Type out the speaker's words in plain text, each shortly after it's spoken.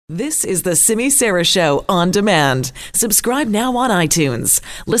This is the Simi Sara Show on demand. Subscribe now on iTunes.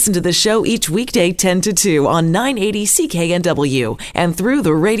 Listen to the show each weekday 10 to 2 on 980 CKNW and through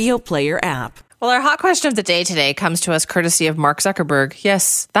the Radio Player app. Well, our hot question of the day today comes to us courtesy of Mark Zuckerberg.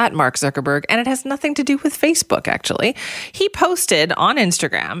 Yes, that Mark Zuckerberg. And it has nothing to do with Facebook, actually. He posted on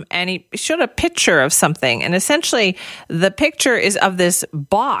Instagram and he showed a picture of something. And essentially, the picture is of this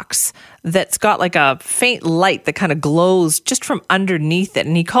box that's got like a faint light that kind of glows just from underneath it.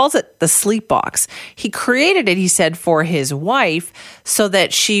 And he calls it the sleep box. He created it, he said, for his wife so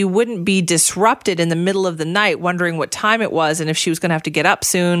that she wouldn't be disrupted in the middle of the night wondering what time it was and if she was going to have to get up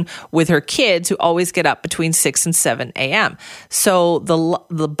soon with her kids who always get up between 6 and 7 a.m. So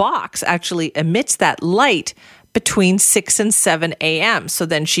the box actually emits that light between 6 and 7 a.m. So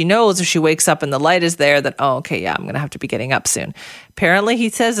then she knows if she wakes up and the light is there that, oh, okay, yeah, I'm going to have to be getting up soon. Apparently, he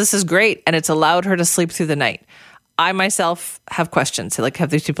says this is great and it's allowed her to sleep through the night. I myself have questions. Like, have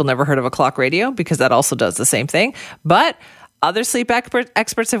these people never heard of a clock radio? Because that also does the same thing. But other sleep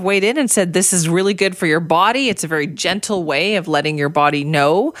experts have weighed in and said this is really good for your body. It's a very gentle way of letting your body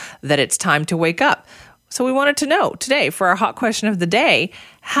know that it's time to wake up. So we wanted to know today for our hot question of the day,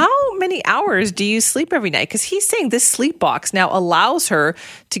 how many hours do you sleep every night? Because he's saying this sleep box now allows her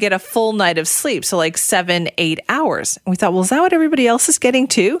to get a full night of sleep. So like 7-8 hours. And we thought, well, is that what everybody else is getting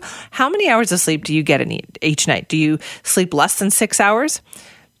too? How many hours of sleep do you get in each night? Do you sleep less than 6 hours?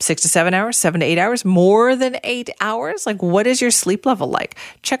 6 to 7 hours, 7 to 8 hours, more than 8 hours? Like, what is your sleep level like?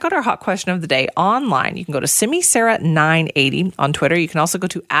 Check out our hot question of the day online. You can go to Simi Sara 980 on Twitter. You can also go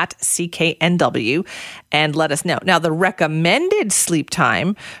to @CKNW and let us know. Now, the recommended sleep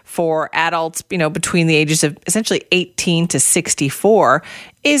time for adults, between the ages of essentially 18 to 64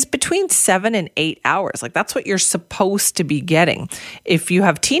 is between 7 and 8 hours. Like, that's what you're supposed to be getting. If you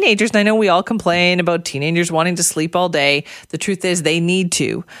have teenagers, and I know we all complain about teenagers wanting to sleep all day, the truth is they need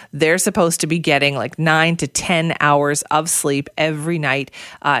to. They're supposed to be getting like 9 to 10 hours of sleep every night.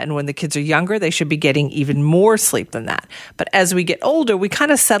 And when the kids are younger, they should be getting even more sleep than that. But as we get older, we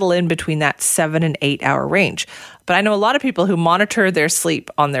kind of settle in between that 7 and 8 hour range. But I know a lot of people who monitor their sleep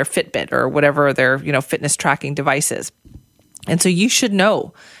on their Fitbit or whatever their, fitness tracking device is. And so you should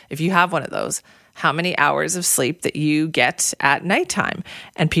know, if you have one of those, how many hours of sleep that you get at nighttime.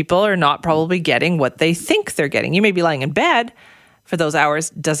 And people are not probably getting what they think they're getting. You may be lying in bed for those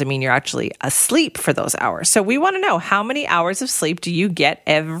hours, doesn't mean you're actually asleep for those hours. So we want to know, how many hours of sleep do you get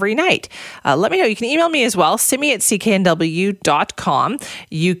every night? Let me know. You can email me as well, simi@cknw.com.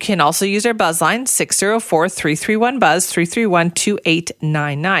 You can also use our buzz line, 604-331-BUZZ,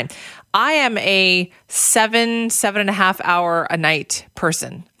 331-2899. I am a 7.5 hour a night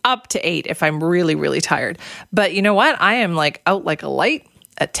person, up to 8 if I'm really, really tired. But you know what? I am out like a light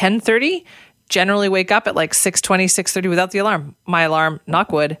at 10:30. Generally wake up at like 6:20, 6:30 without the alarm. My alarm,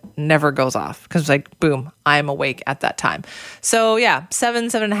 knock wood, never goes off because boom, I'm awake at that time. So yeah,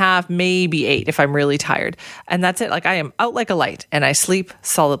 7.5, maybe 8 if I'm really tired. And that's it. Like, I am out like a light and I sleep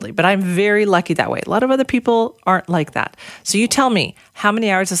solidly, but I'm very lucky that way. A lot of other people aren't like that. So you tell me, how many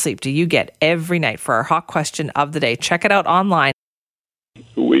hours of sleep do you get every night for our hot question of the day? Check it out online.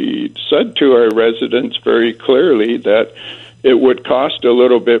 We said to our residents very clearly that it would cost a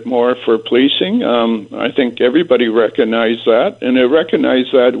little bit more for policing. I think everybody recognized that, and they recognize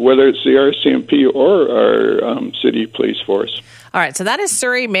that whether it's the RCMP or our city police force. All right, so that is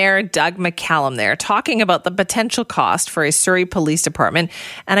Surrey Mayor Doug McCallum there talking about the potential cost for a Surrey Police Department.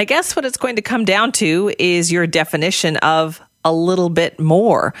 And I guess what it's going to come down to is your definition of a little bit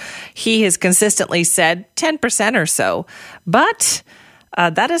more. He has consistently said 10% or so, but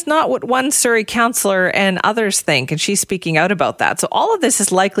that is not what one Surrey councillor and others think, and she's speaking out about that. So all of this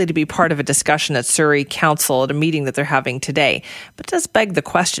is likely to be part of a discussion at Surrey Council at a meeting that they're having today. But it does beg the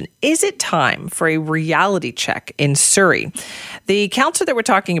question, is it time for a reality check in Surrey? The councillor that we're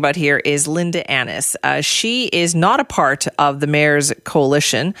talking about here is Linda Annis. She is not a part of the mayor's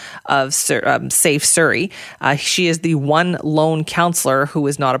coalition of Safe Surrey. She is the one lone councillor who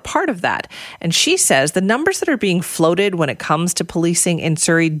is not a part of that. And she says the numbers that are being floated when it comes to policing in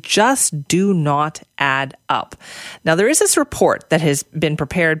Surrey just do not add up. Now, there is this report that has been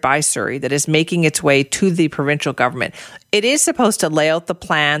prepared by Surrey that is making its way to the provincial government. It is supposed to lay out the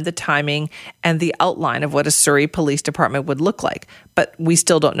plan, the timing, and the outline of what a Surrey Police Department would look like. But we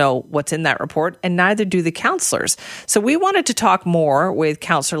still don't know what's in that report, and neither do the councillors. So we wanted to talk more with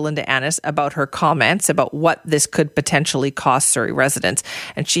Councillor Linda Annis about her comments about what this could potentially cost Surrey residents.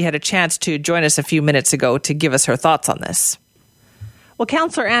 And she had a chance to join us a few minutes ago to give us her thoughts on this. Well,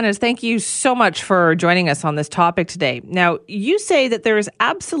 Councillor Annes, thank you so much for joining us on this topic today. Now, you say that there is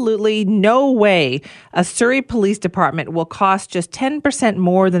absolutely no way a Surrey Police Department will cost just 10%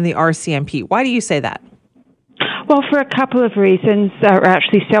 more than the RCMP. Why do you say that? Well, for a couple of reasons, or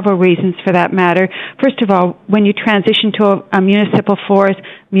actually several reasons for that matter. First of all, when you transition to a municipal force,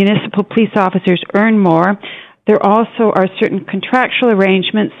 municipal police officers earn more. There also are certain contractual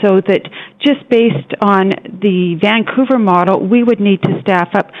arrangements so that just based on the Vancouver model, we would need to staff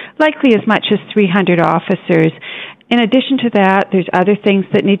up likely as much as 300 officers. In addition to that, there's other things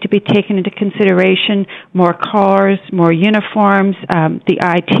that need to be taken into consideration, more cars, more uniforms, the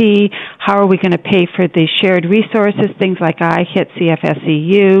IT, how are we going to pay for the shared resources, things like IHIT,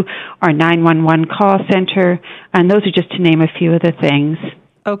 CFSEU, our 911 call center, and those are just to name a few of the things.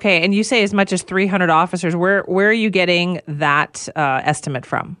 Okay, and you say as much as 300 officers. Where are you getting that estimate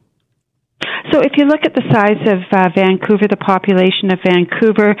from? So if you look at the size of Vancouver, the population of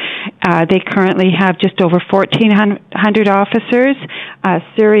Vancouver, they currently have just over 1,400 officers.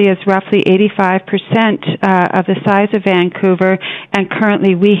 Surrey is roughly 85% of the size of Vancouver, and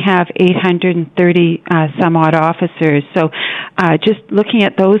currently we have 830 some odd officers. So just looking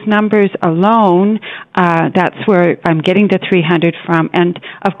at those numbers alone, that's where I'm getting the 300 from. And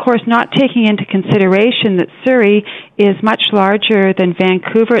of course, not taking into consideration that Surrey is much larger than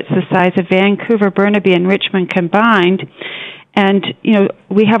Vancouver. It's the size of Vancouver, Burnaby, and Richmond combined. And, you know,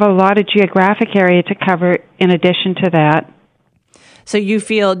 we have a lot of geographic area to cover in addition to that. So do you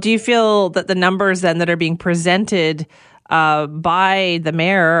feel that the numbers then that are being presented by the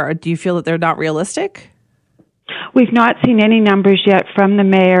mayor, do you feel that they're not realistic? We've not seen any numbers yet from the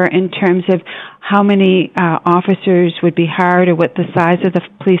mayor in terms of how many officers would be hired or what the size of the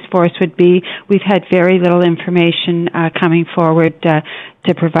police force would be. We've had very little information coming forward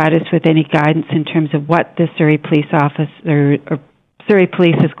to provide us with any guidance in terms of what the Surrey Police or Surrey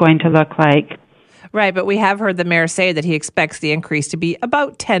Police is going to look like. Right, but we have heard the mayor say that he expects the increase to be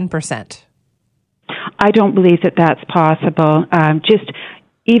about 10%. I don't believe that that's possible.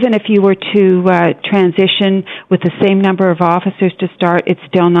 Even if you were to transition with the same number of officers to start, it's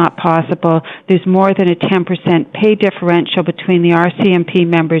still not possible. There's more than a 10% pay differential between the RCMP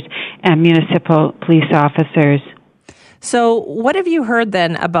members and municipal police officers. So what have you heard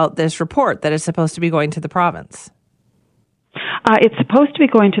then about this report that is supposed to be going to the province? It's supposed to be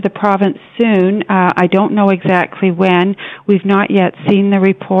going to the province soon. I don't know exactly when. We've not yet seen the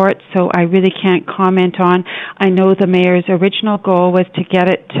report, so I really can't comment on. I know the mayor's original goal was to get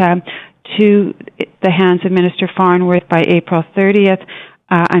it to the hands of Minister Farnworth by April 30th.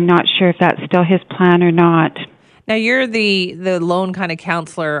 I'm not sure if that's still his plan or not. Now, you're the lone kind of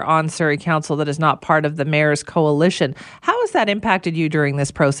councillor on Surrey Council that is not part of the mayor's coalition. How has that impacted you during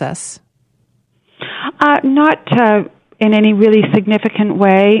this process? Not in any really significant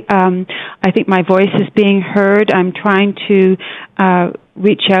way. I think my voice is being heard. I'm trying to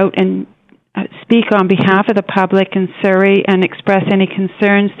reach out and speak on behalf of the public in Surrey and express any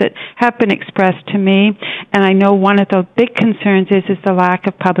concerns that have been expressed to me. And I know one of the big concerns is the lack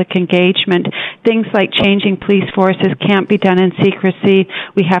of public engagement. Things like changing police forces can't be done in secrecy.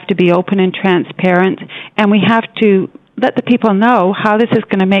 We have to be open and transparent, and we have to let the people know how this is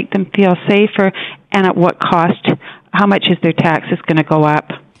going to make them feel safer and at what cost. How much is their taxes going to go up?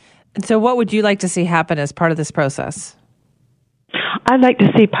 And so what would you like to see happen as part of this process? I'd like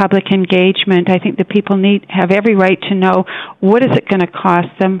to see public engagement. I think the people have every right to know what is it going to cost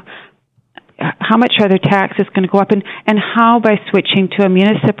them, how much are their taxes going to go up, and how by switching to a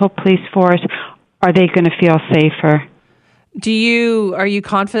municipal police force are they going to feel safer. Are you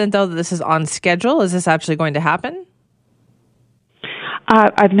confident, though, that this is on schedule? Is this actually going to happen?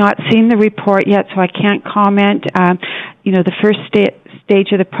 I've not seen the report yet, so I can't comment. The first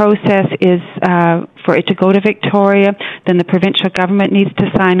stage of the process is for it to go to Victoria. Then the provincial government needs to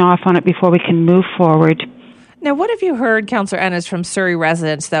sign off on it before we can move forward. Now, what have you heard, Councillor Annes, from Surrey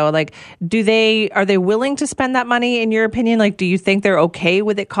residents, though? Like, are they willing to spend that money, in your opinion? Like, do you think they're okay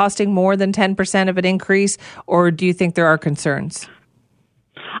with it costing more than 10% of an increase, or do you think there are concerns?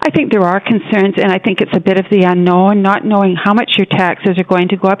 I think there are concerns, and I think it's a bit of the unknown, not knowing how much your taxes are going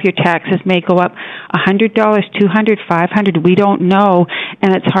to go up. Your taxes may go up $100, $200, $500. We don't know,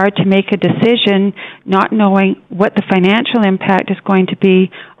 and it's hard to make a decision not knowing what the financial impact is going to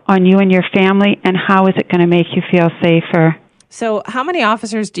be on you and your family, and how is it going to make you feel safer. So how many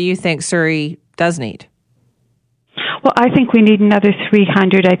officers do you think Surrey does need? Well, I think we need another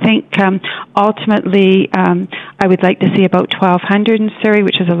 300. I think ultimately, I would like to see about 1,200 in Surrey,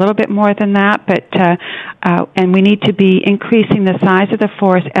 which is a little bit more than that, but and we need to be increasing the size of the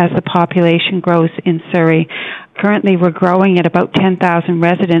force as the population grows in Surrey. Currently, we're growing at about 10,000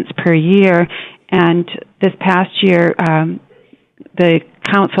 residents per year, and this past year, the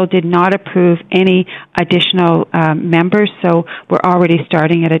council did not approve any additional members, so we're already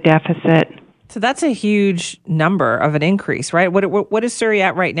starting at a deficit. So that's a huge number of an increase, right? What is Surrey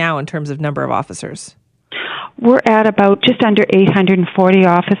at right now in terms of number of officers? We're at about just under 840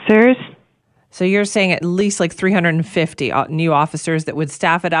 officers. So you're saying at least like 350 new officers that would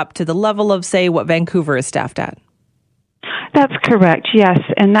staff it up to the level of, say, what Vancouver is staffed at? That's correct, yes,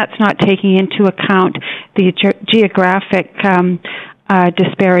 and that's not taking into account the geographic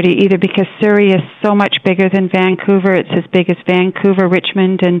disparity either, because Surrey is so much bigger than Vancouver. It's as big as Vancouver,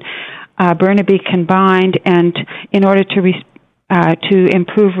 Richmond, and Burnaby combined, and in order to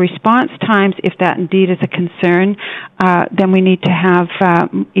improve response times, if that indeed is a concern, then we need to have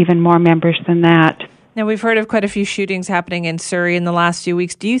even more members than that. Now, we've heard of quite a few shootings happening in Surrey in the last few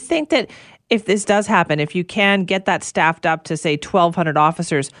weeks. Do you think that if this does happen, if you can get that staffed up to, say, 1,200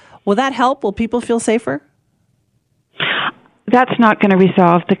 officers, will that help? Will people feel safer? That's not going to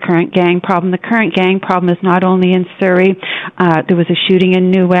resolve the current gang problem. The current gang problem is not only in Surrey. There was a shooting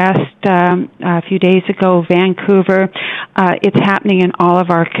in New West a few days ago, Vancouver. It's happening in all of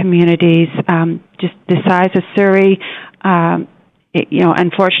our communities. Just the size of Surrey,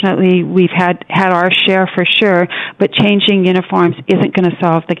 unfortunately, we've had our share for sure, but changing uniforms isn't going to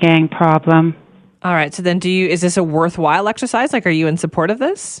solve the gang problem. All right. So then is this a worthwhile exercise? Like, are you in support of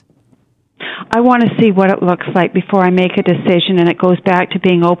this? I want to see what it looks like before I make a decision, and it goes back to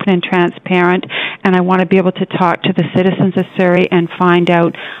being open and transparent, and I want to be able to talk to the citizens of Surrey and find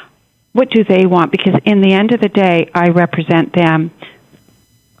out what do they want, because in the end of the day, I represent them.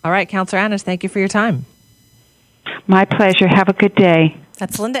 All right, Councillor Annis, thank you for your time. My pleasure. Have a good day.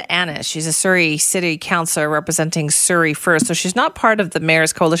 That's Linda Annis. She's a Surrey City Councillor representing Surrey First. So she's not part of the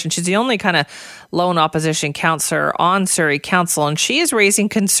Mayor's Coalition. She's the only kind of lone opposition councillor on Surrey Council. And she is raising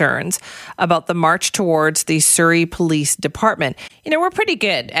concerns about the march towards the Surrey Police Department. You know, we're pretty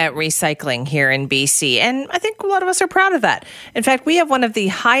good at recycling here in BC. And I think a lot of us are proud of that. In fact, we have one of the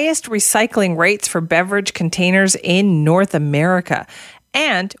highest recycling rates for beverage containers in North America.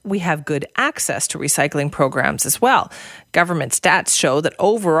 And we have good access to recycling programs as well. Government stats show that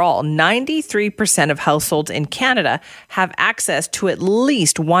overall, 93% of households in Canada have access to at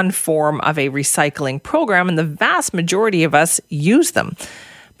least one form of a recycling program, and the vast majority of us use them.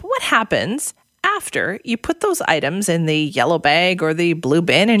 But what happens after you put those items in the yellow bag or the blue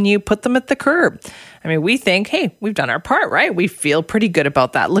bin and you put them at the curb? I mean, we think, hey, we've done our part, right? We feel pretty good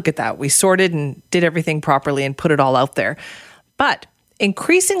about that. Look at that. We sorted and did everything properly and put it all out there. But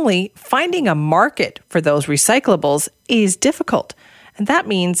increasingly, finding a market for those recyclables is difficult. And that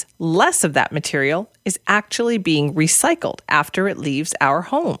means less of that material is actually being recycled after it leaves our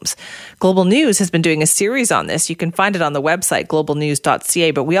homes. Global News has been doing a series on this. You can find it on the website, globalnews.ca.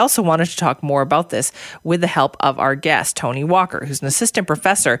 But we also wanted to talk more about this with the help of our guest, Tony Walker, who's an assistant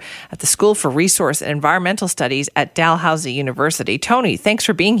professor at the School for Resource and Environmental Studies at Dalhousie University. Tony, thanks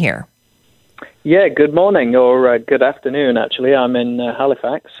for being here. Yeah, good morning or good afternoon, actually. I'm in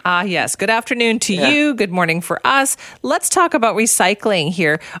Halifax. Yes. Good afternoon to you. Good morning for us. Let's talk about recycling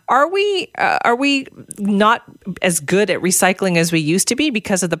here. Are we not as good at recycling as we used to be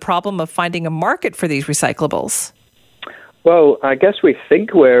because of the problem of finding a market for these recyclables? Well, I guess we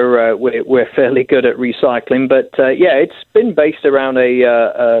think we're fairly good at recycling, but it's been based around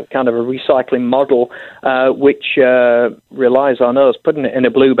a kind of a recycling model which relies on us putting it in a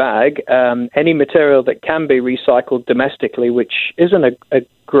blue bag. Any material that can be recycled domestically, which isn't a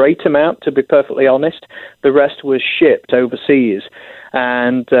great amount, to be perfectly honest, the rest was shipped overseas.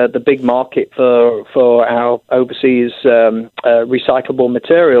 And the big market for our overseas recyclable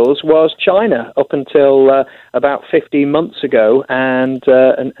materials was China up until about 15 months ago, and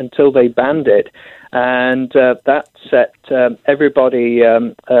until they banned it. And that set everybody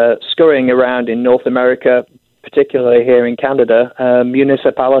scurrying around in North America, particularly here in Canada.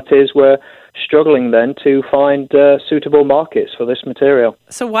 Municipalities were struggling then to find suitable markets for this material.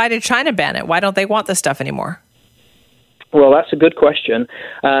 So why did China ban it? Why don't they want this stuff anymore? Well, that's a good question.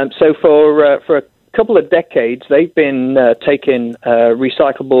 So for a couple of decades, they've been taking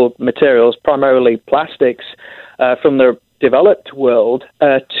recyclable materials, primarily plastics, from the developed world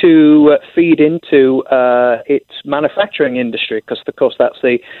to feed into its manufacturing industry, because, of course, that's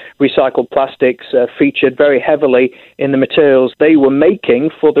the recycled plastics featured very heavily in the materials they were making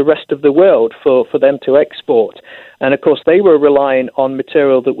for the rest of the world for them to export. And, of course, they were relying on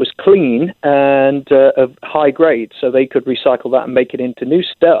material that was clean and of high grade, so they could recycle that and make it into new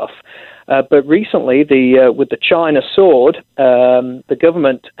stuff. But recently, with the China sword, the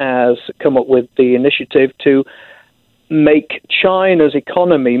government has come up with the initiative to make China's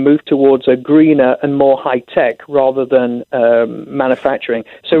economy move towards a greener and more high-tech rather than manufacturing.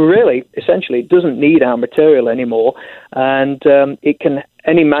 So really, essentially, it doesn't need our material anymore, and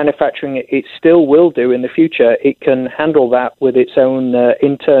any manufacturing it still will do in the future, it can handle that with its own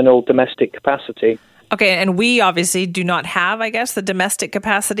internal domestic capacity. Okay, and we obviously do not have, I guess, the domestic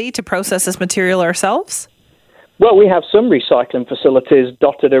capacity to process this material ourselves? Well, we have some recycling facilities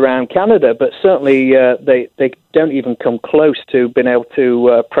dotted around Canada, but certainly they don't even come close to being able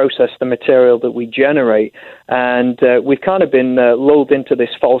to process the material that we generate. And we've kind of been lulled into this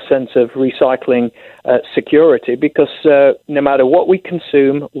false sense of recycling security, because no matter what we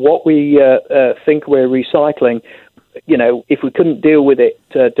consume, what we think we're recycling, you know, if we couldn't deal with it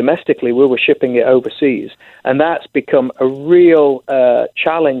domestically, we were shipping it overseas. And that's become a real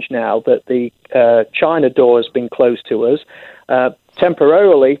challenge now that the China door has been closed to us.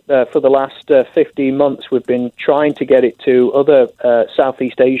 Temporarily, for the last 15 months, we've been trying to get it to other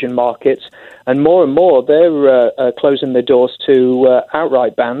Southeast Asian markets. And more, they're closing their doors to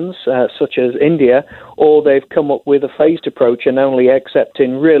outright bans, such as India, or they've come up with a phased approach and only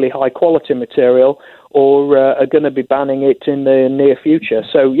accepting really high-quality material, or are going to be banning it in the near future.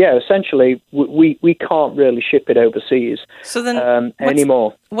 So, yeah, essentially, we can't really ship it overseas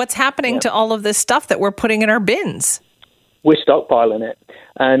anymore. What's happening to all of this stuff that we're putting in our bins? We're stockpiling it.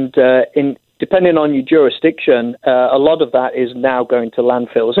 And depending on your jurisdiction, a lot of that is now going to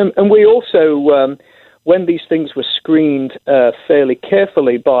landfills. And we also, when these things were screened fairly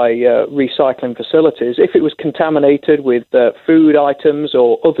carefully by recycling facilities, if it was contaminated with food items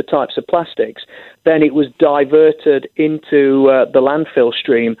or other types of plastics, then it was diverted into the landfill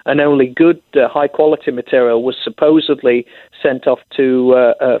stream, and only good, high-quality material was supposedly sent off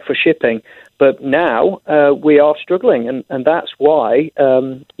for shipping. But now we are struggling, and that's why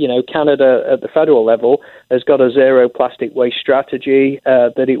Canada at the federal level has got a zero plastic waste strategy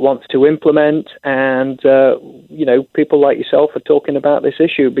that it wants to implement, and people like yourself are talking about this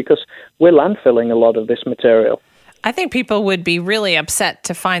issue because we're landfilling a lot of this material. I think people would be really upset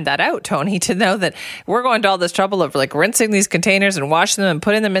to find that out, Tony, to know that we're going to all this trouble of like rinsing these containers and washing them and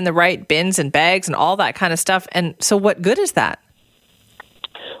putting them in the right bins and bags and all that kind of stuff. And so what good is that?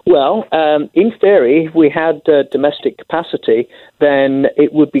 Well, in theory, if we had domestic capacity, then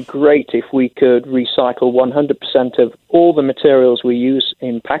it would be great if we could recycle 100% of all the materials we use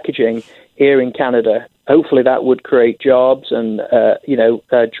in packaging here in Canada. Hopefully that would create jobs and,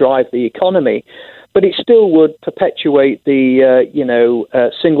 drive the economy. But it still would perpetuate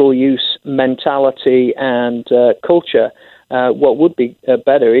the, single-use mentality and culture. What would be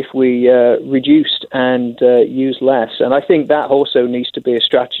better if we reduced and used less. And I think that also needs to be a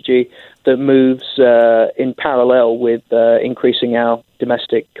strategy that moves in parallel with increasing our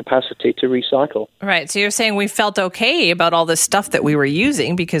domestic capacity to recycle. Right. So you're saying we felt okay about all this stuff that we were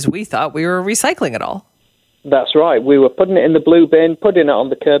using because we thought we were recycling it all. That's right. We were putting it in the blue bin, putting it on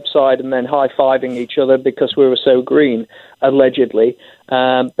the curbside, and then high-fiving each other because we were so green, allegedly.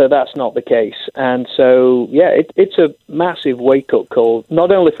 But that's not the case. And so, it's a massive wake-up call,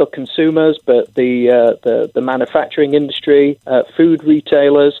 not only for consumers, but the manufacturing industry, food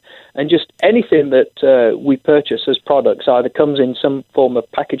retailers, and just anything that we purchase as products either comes in some form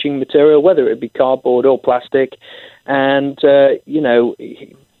of packaging material, whether it be cardboard or plastic. And,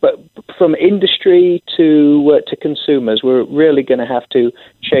 but from industry to consumers, we're really going to have to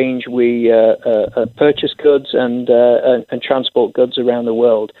change. We purchase goods and transport goods around the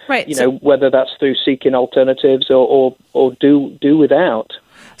world. Right. Whether that's through seeking alternatives or do without.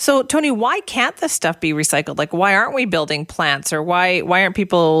 So, Tony, why can't this stuff be recycled? Like, why aren't we building plants, or why aren't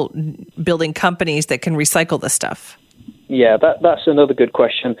people building companies that can recycle this stuff? Yeah, that's another good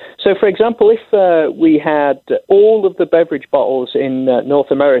question. So, for example, if we had all of the beverage bottles in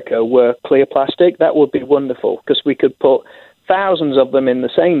North America were clear plastic, that would be wonderful because we could put thousands of them in the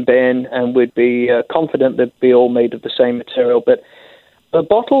same bin and we'd be confident they'd be all made of the same material. But the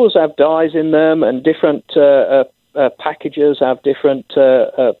bottles have dyes in them, and different packages have different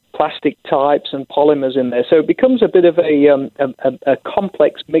plastic types and polymers in there. So it becomes a bit of a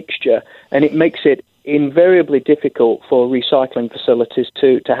complex mixture, and it makes it invariably difficult for recycling facilities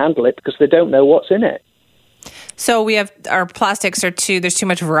to handle it because they don't know what's in it. So we have our plastics there's too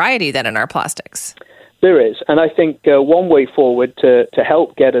much variety then in our plastics. There is, and I think one way forward to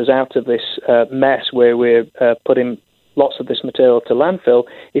help get us out of this mess where we're putting lots of this material to landfill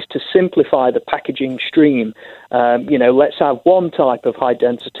is to simplify the packaging stream. Let's have one type of high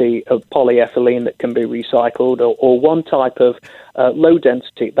density of polyethylene that can be recycled, or one type of low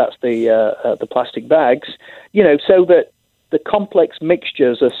density, that's the plastic bags, so that the complex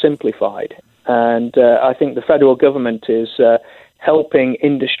mixtures are simplified. And I think the federal government is helping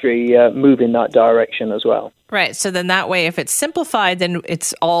industry move in that direction as well. Right. So then that way, if it's simplified, then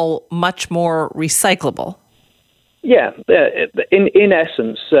it's all much more recyclable. Yeah, in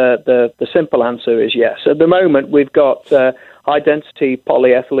essence, the simple answer is yes. At the moment, we've got high-density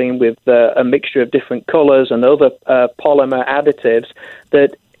polyethylene with a mixture of different colors and other polymer additives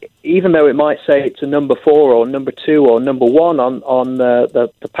that, even though it might say it's a number 4 or number 2 or number 1 on the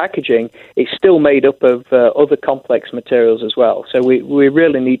packaging, it's still made up of other complex materials as well. So we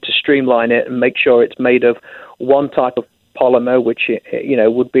really need to streamline it and make sure it's made of one type of polymer, which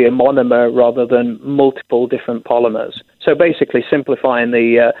would be a monomer rather than multiple different polymers. So basically simplifying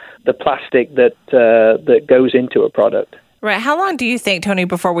the plastic that goes into a product. Right. How long do you think, Tony,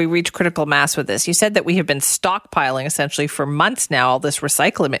 before we reach critical mass with this? You said that we have been stockpiling essentially for months now, all this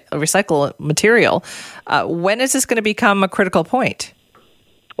recycle material. When is this going to become a critical point?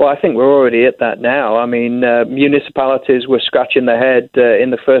 Well, I think we're already at that now. I mean, municipalities were scratching their head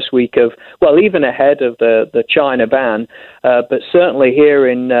in the first week even ahead of the China ban. But certainly here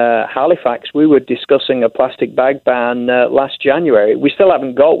in Halifax, we were discussing a plastic bag ban last January. We still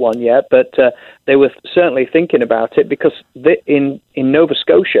haven't got one yet, but they were certainly thinking about it because in Nova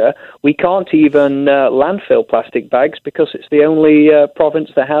Scotia, we can't even landfill plastic bags because it's the only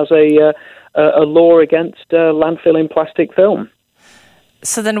province that has a law against landfilling plastic film.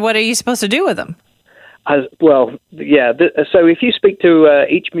 So then what are you supposed to do with them? So if you speak to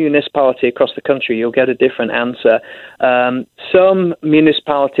each municipality across the country, you'll get a different answer. Some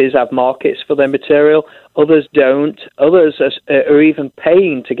municipalities have markets for their material, others don't. Others are even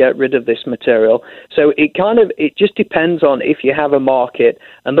paying to get rid of this material. So it just depends on if you have a market.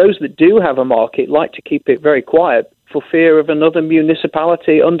 And those that do have a market like to keep it very quiet for fear of another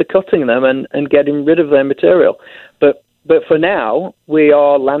municipality undercutting them and getting rid of their material. But for now, we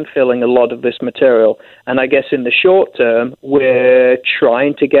are landfilling a lot of this material. And I guess in the short term, we're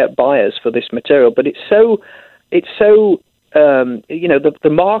trying to get buyers for this material. But the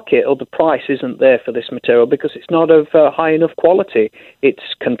market or the price isn't there for this material because it's not of high enough quality.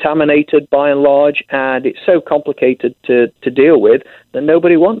 It's contaminated by and large, and it's so complicated to deal with that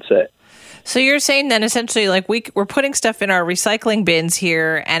nobody wants it. So you're saying then essentially like we're putting stuff in our recycling bins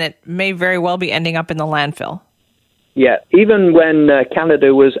here, and it may very well be ending up in the landfill. Yeah, even when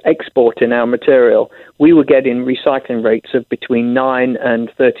Canada was exporting our material, we were getting recycling rates of between 9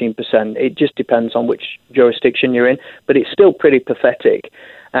 and 13%. It just depends on which jurisdiction you're in, but it's still pretty pathetic.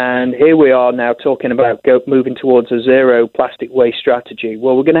 And here we are now talking about moving towards a zero plastic waste strategy.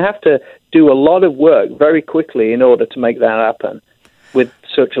 Well, we're going to have to do a lot of work very quickly in order to make that happen with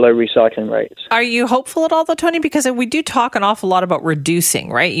such low recycling rates. Are you hopeful at all, though, Tony? Because we do talk an awful lot about reducing,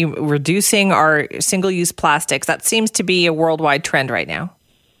 right? Reducing our single-use plastics. That seems to be a worldwide trend right now.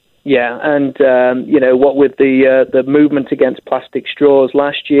 Yeah, and what with the movement against plastic straws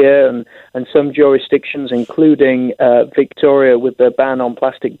last year, and some jurisdictions, including Victoria, with the ban on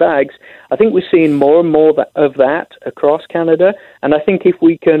plastic bags, I think we're seeing more and more of that across Canada. And I think if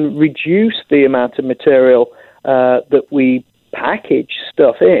we can reduce the amount of material that we package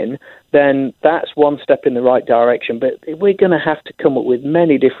stuff in, then that's one step in the right direction. But we're going to have to come up with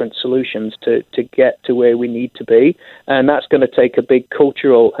many different solutions to get to where we need to be, and that's going to take a big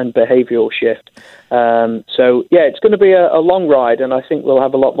cultural and behavioural shift. It's going to be a long ride, and I think we'll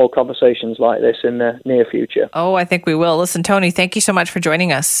have a lot more conversations like this in the near future. Oh, I think we will. Listen, Tony, thank you so much for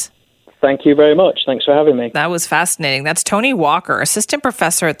joining us. Thank you very much. Thanks for having me. That was fascinating. That's Tony Walker, assistant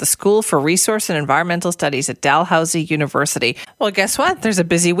professor at the School for Resource and Environmental Studies at Dalhousie University. Well, guess what? There's a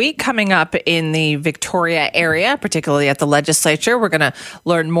busy week coming up in the Victoria area, particularly at the legislature. We're going to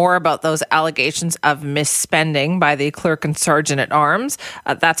learn more about those allegations of misspending by the clerk and sergeant at arms.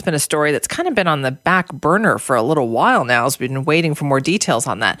 That's been a story that's kind of been on the back burner for a little while now, as we've been waiting for more details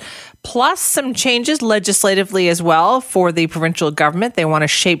on that. Plus some changes legislatively as well for the provincial government. They want to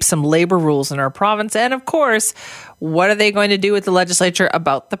shape some labor rules in our province. And of course, What are they going to do with the legislature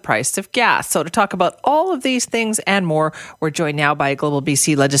about the price of gas? So to talk about all of these things and more, we're joined now by Global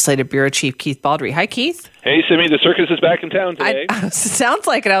BC Legislative Bureau Chief Keith Baldry. Hi, Keith. Hey, Simi, the circus is back in town today. Sounds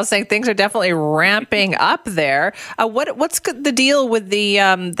like it. I was saying things are definitely ramping up there. What's the deal with the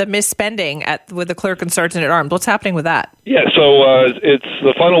misspending with the clerk and sergeant at arms? What's happening with that? Yeah, so it's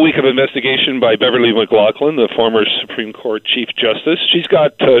the final week of investigation by Beverly McLaughlin, the former Supreme Court Chief Justice. She's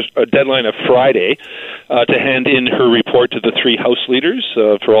got a deadline of Friday to hand in her report to the three House leaders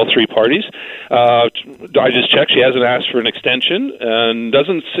for all three parties. I just checked; she hasn't asked for an extension, and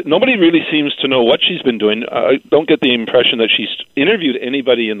nobody really seems to know what she's been doing. I don't get the impression that she's interviewed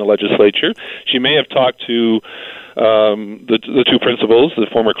anybody in the legislature. She may have talked to the two principals, the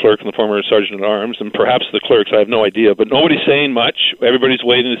former clerk and the former sergeant at arms, and perhaps the clerks. I have no idea, but nobody's saying much. Everybody's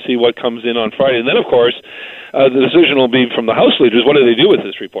waiting to see what comes in on Friday, and then, of course, the decision will be from the House leaders. What do they do with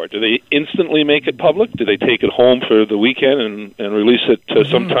this report? Do they instantly make it public? Do they take it home for the weekend and release it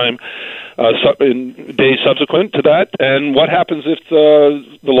sometime in days subsequent to that? And what happens if the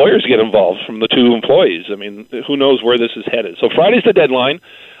lawyers get involved from the two employees? I mean, who knows where this is headed? So Friday's the deadline.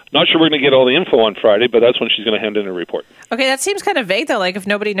 Not sure we're going to get all the info on Friday, but that's when she's going to hand in her report. Okay, that seems kind of vague, though. Like, if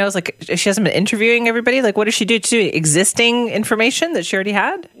nobody knows, like, if she hasn't been interviewing everybody, like, what does she do to existing information that she already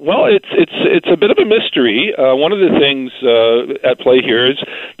had? Well, it's a bit of a mystery. One of the things at play here is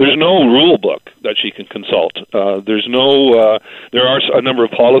there's no rule book that she can consult. There are a number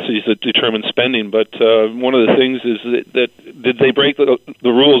of policies that determine spending, but one of the things is that did they break the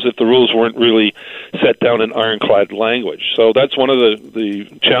rules if the rules weren't really set down in ironclad language? So that's one of the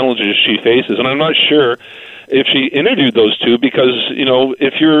challenges she faces, and I'm not sure if she interviewed those two because,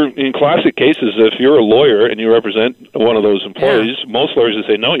 if you're in classic cases, if you're a lawyer and you represent one of those employees, most lawyers would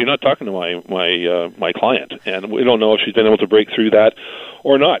say, no, you're not talking to my client, and we don't know if she's been able to break through that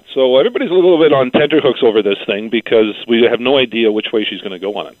or not. So everybody's a little bit on tenterhooks over this thing because we have no idea which way she's going to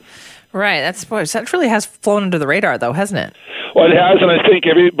go on it. Right. That really has flown under the radar, though, hasn't it? Well, it has, and I think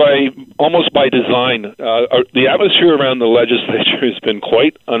almost by design, the atmosphere around the legislature has been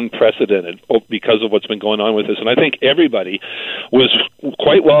quite unprecedented because of what's been going on with this. And I think everybody was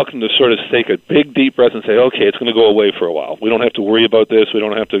quite welcome to sort of take a big, deep breath and say, okay, it's going to go away for a while. We don't have to worry about this. We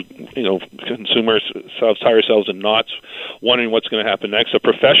don't have to, tie ourselves in knots wondering what's going to happen next. A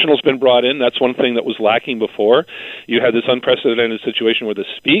professional's been brought in. That's one thing that was lacking before. You had this unprecedented situation where the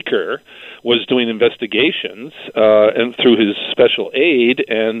speaker was doing investigations and through his special aid,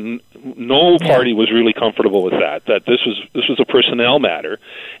 and no party was really comfortable with that this was a personnel matter,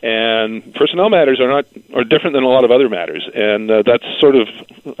 and personnel matters are different than a lot of other matters, and that's sort of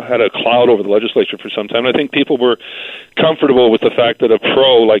had a cloud over the legislature for some time. I think people were comfortable with the fact that a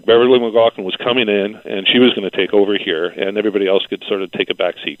pro like Beverly McLaughlin was coming in and she was going to take over here, and everybody else could sort of take a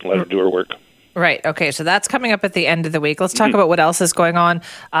back seat and let her do her work. Right. Okay. So that's coming up at the end of the week. Let's talk about what else is going on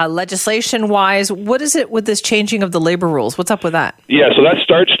legislation-wise. What is it with this changing of the labor rules? What's up with that? Yeah, so that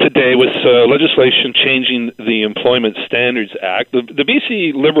starts today with legislation changing the Employment Standards Act. The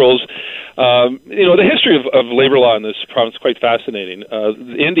BC Liberals, the history of labor law in this province is quite fascinating.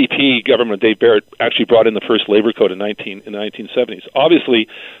 The NDP government, Dave Barrett, actually brought in the first labor code in the 1970s. Obviously,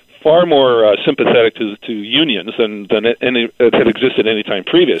 far more sympathetic to unions than any that had existed any time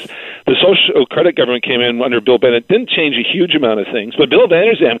previous. The Social Credit government came in under Bill Bennett, didn't change a huge amount of things, but Bill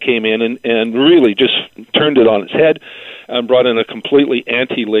Vanderzam came in and really just turned it on its head and brought in a completely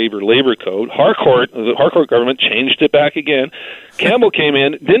anti-labor labor code. The Harcourt government changed it back again. Campbell came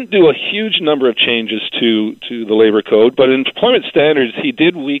in, didn't do a huge number of changes to the labor code, but in employment standards, he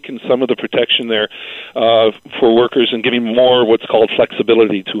did weaken some of the protection there for workers and giving more what's called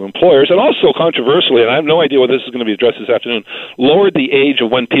flexibility to employers, and also controversially, and I have no idea whether this is going to be addressed this afternoon, lowered the age of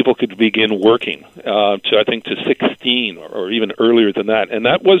when people could begin working to 16 or even earlier than that, and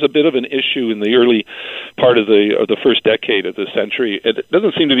that was a bit of an issue in the early part of the first decade of the century. It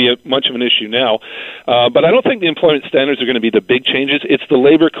doesn't seem to be much of an issue now, but I don't think the employment standards are going to be the big changes. It's the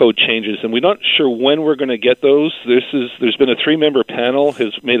labor code changes, and we're not sure when we're going to get those. There's been a 3-member panel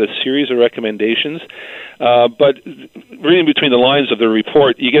has made a series of recommendations, but reading between the lines of the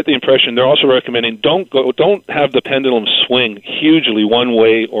report, you get the impression they're also recommending don't have the pendulum swing hugely one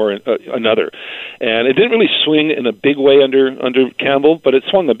way or another. And it didn't really swing in a big way under Campbell, but it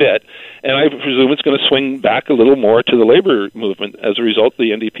swung a bit, and I presume it's going to swing back a little more to the labour movement as a result of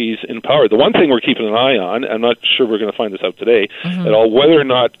the NDP's in power. The one thing we're keeping an eye on, I'm not sure we're going to find this out today at all, whether or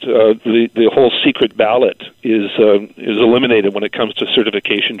not the whole secret ballot is eliminated when it comes to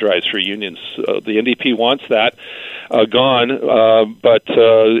certification drives for unions. The NDP wants that gone, but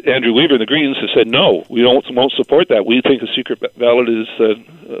Andrew Weaver and the Greens have said no, we won't support that. We think a secret ballot is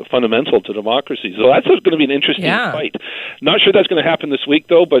fundamental to democracy. So that's going to be an interesting fight. Not sure that's going to happen this week,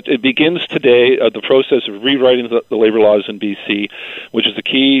 though, but it begins today, the process of rewriting the labour laws in BC, which is the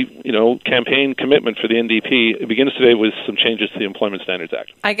key, campaign commitment for the NDP. It begins today with some changes to the Employment Standards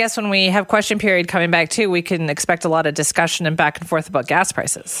Act. I guess when we have question period coming back, too, we can expect a lot of discussion and back and forth about gas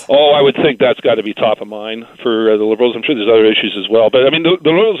prices. Oh, I would think that's got to be top of mind for the Liberals. I'm sure there's other issues as well. But, I mean, the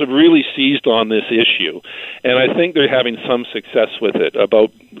Liberals have really seized on this issue, and I think they're having some success with it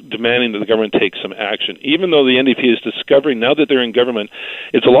about demanding that the government take some action. Even though the NDP is discovering, now that they're in government,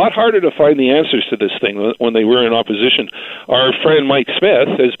 it's a lot harder to find the answers to this thing when they were in opposition. Our friend Mike Smith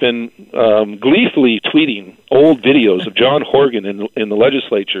has been gleefully tweeting old videos of John Horgan in the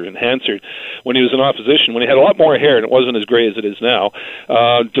legislature in Hansard when he was in opposition, when he had a lot more hair and it wasn't as gray as it is now,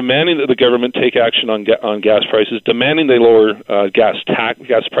 demanding that the government take action on gas prices, demanding they lower gas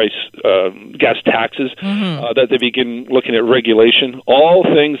taxes, that they begin looking at regulation, all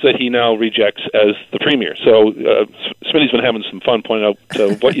things that he now rejects as the premier. So Smitty's been having some fun pointing out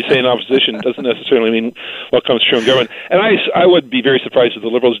what you say in opposition doesn't necessarily mean what comes true in government. And I would be very surprised if the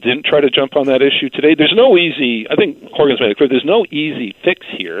Liberals didn't try to jump on that issue today. There's no easy, I think Horgan's made it clear, there's no easy fix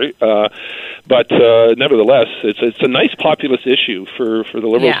here, but nevertheless, it's a nice populist issue for the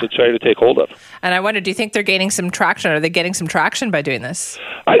Liberals to try to take hold of. And I wonder, do you think they're gaining some traction? Are they getting some traction by doing this?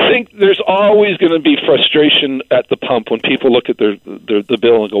 I think there's always going to be frustration at the pump when people look at the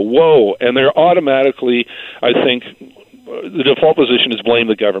bill and go, whoa, and they're automatically, I think, the default position is blame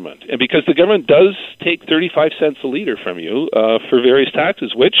the government. And because the government does take 35 cents a litre from you for various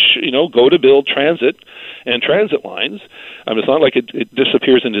taxes, which, go to build transit and transit lines. It's not like it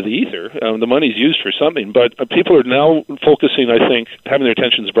disappears into the ether. The money's used for something, but people are now focusing, I think, having their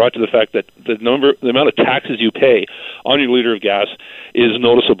attentions brought to the fact that the amount of taxes you pay on your litre of gas is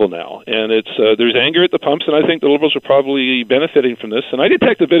noticeable now. And there's anger at the pumps, and I think the Liberals are probably benefiting from this. And I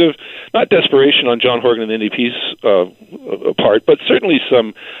detect a bit of, not desperation on John Horgan and the NDP's part, but certainly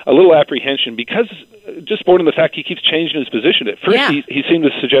a little apprehension, because just born in the fact he keeps changing his position. At first, he seemed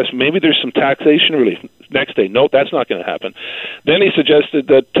to suggest maybe there's some taxation relief. Next day, no, that's not going to happen. Then he suggested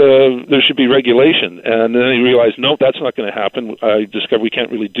that there should be regulation, and then he realized, no, that's not going to happen. I discovered we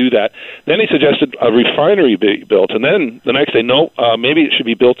can't really do that. Then he suggested a refinery be built, and then the next day, no, maybe it should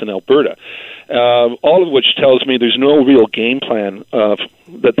be built in Alberta. All of which tells me there's no real game plan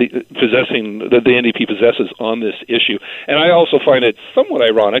that the NDP possesses on this issue. And I also find it somewhat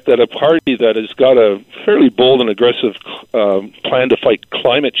ironic that a party that has got a fairly bold and aggressive plan to fight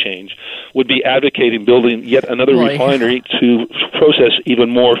climate change would be advocating building yet another refinery to process even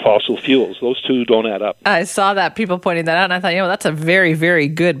more fossil fuels. Those two don't add up. I saw that, people pointing that out, and I thought, that's a very, very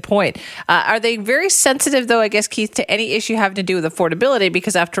good point. Are they very sensitive, though, I guess, Keith, to any issue having to do with affordability?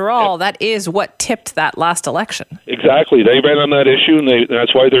 Because after all, that is what tipped that last election. Exactly. They ran on that issue, and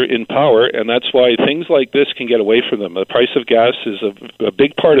that's why they're in power, and that's why things like this can get away from them. The price of gas is a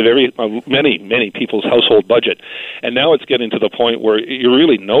big part of many people's household budget, and now it's getting to the point where you're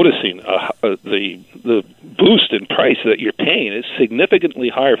really noticing the boost in price that you're paying is significantly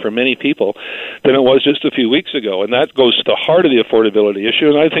higher for many people than it was just a few weeks ago, and that goes to the heart of the affordability issue,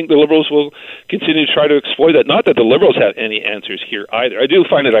 and I think the Liberals will continue to try to exploit that. Not that the Liberals have any answers here either. I do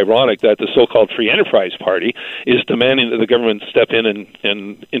find it ironic that the so-called Free Enterprise Party is demanding that the government step in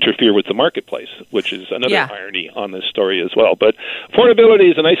and interfere with the marketplace, which is another irony on this story as well. But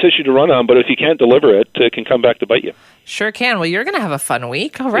affordability is a nice issue to run on, but if you can't deliver it, it can come back to bite you. Sure can. Well, you're going to have a fun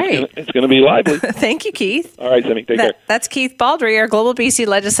week. All right. It's going to be lively. Thank you, Keith. All right, Sammy. Take care. That's Keith Baldry, our Global BC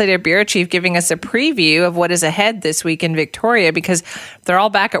Legislative Bureau Chief, giving us a preview of what is ahead this week in Victoria, because they're all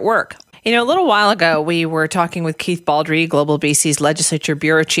back at work. A little while ago, we were talking with Keith Baldry, Global BC's Legislature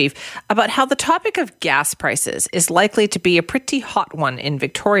Bureau Chief, about how the topic of gas prices is likely to be a pretty hot one in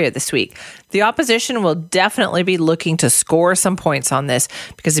Victoria this week. The opposition will definitely be looking to score some points on this,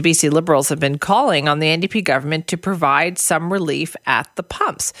 because the BC Liberals have been calling on the NDP government to provide some relief at the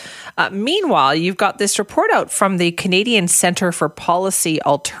pumps. Meanwhile, you've got this report out from the Canadian Centre for Policy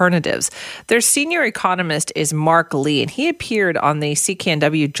Alternatives. Their senior economist is Mark Lee, and he appeared on the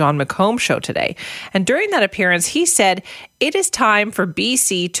CKNW John McComb show today. And during that appearance, he said it is time for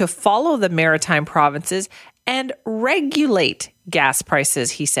BC to follow the maritime provinces and regulate gas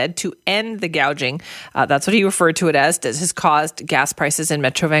prices, he said, to end the gouging. That's what he referred to it as has caused gas prices in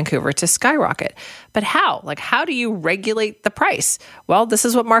Metro Vancouver to skyrocket. But how? How do you regulate the price? Well, this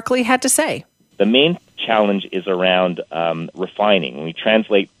is what Mark Lee had to say. The main challenge is around refining. When we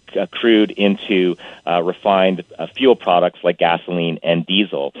translate crude into refined fuel products like gasoline and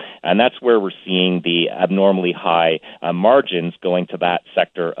diesel. And that's where we're seeing the abnormally high margins going to that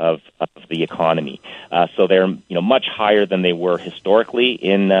sector of the economy. So they're much higher than they were historically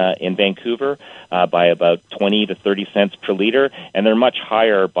in Vancouver by about 20 to 30 cents per liter, and they're much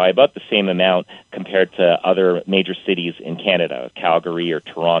higher by about the same amount compared to other major cities in Canada, Calgary or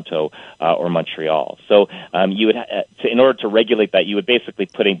Toronto or Montreal. So you would, in order to regulate that, you would basically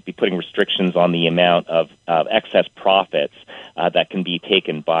be putting restrictions on the amount of excess profits that can be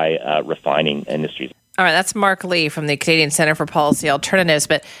taken by refining industries. All right, that's Mark Lee from the Canadian Centre for Policy Alternatives.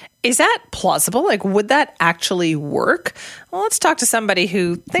 But is that plausible? Would that actually work? Well, let's talk to somebody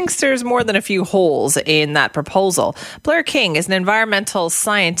who thinks there's more than a few holes in that proposal. Blair King is an environmental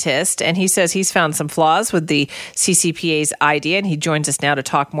scientist, and he says he's found some flaws with the CCPA's idea, and he joins us now to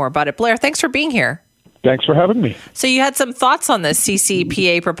talk more about it. Blair, thanks for being here. Thanks for having me. So you had some thoughts on this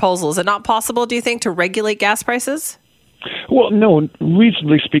CCPA proposal. Is it not possible, do you think, to regulate gas prices? Well, no,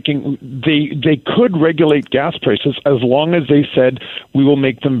 reasonably speaking, they could regulate gas prices as long as they said we will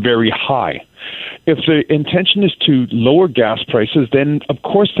make them very high. If the intention is to lower gas prices, then of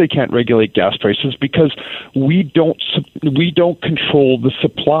course they can't regulate gas prices because we don't control the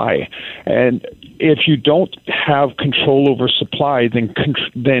supply. And if you don't have control over supply,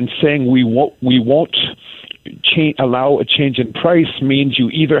 then saying we won't allow a change in price means you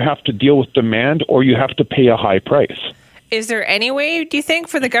either have to deal with demand or you have to pay a high price. Is there any way, do you think,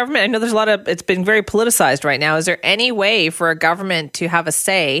 for the government? I know there's it's been very politicized right now. Is there any way for a government to have a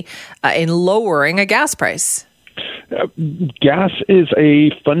say in lowering a gas price? Gas is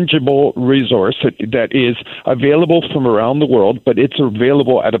a fungible resource that is available from around the world, but it's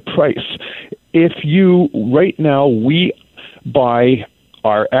available at a price. Right now, we buy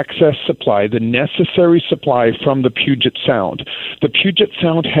our excess supply, the necessary supply from the Puget Sound. The Puget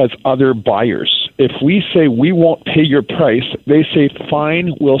Sound has other buyers. If we say we won't pay your price, they say,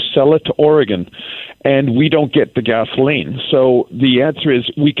 fine, we'll sell it to Oregon, and we don't get the gasoline. So the answer is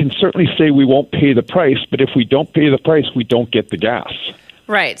we can certainly say we won't pay the price, but if we don't pay the price, we don't get the gas.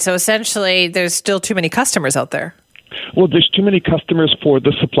 Right. So essentially, there's still too many customers out there. Well, there's too many customers for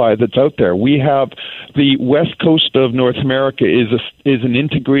the supply that's out there. We have the west coast of North America is an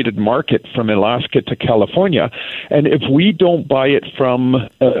integrated market from Alaska to California, and if we don't buy it from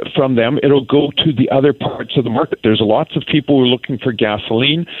them, it'll go to the other parts of the market. There's lots of people who are looking for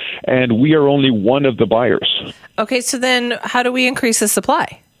gasoline, and we are only one of the buyers. Okay, so then how do we increase the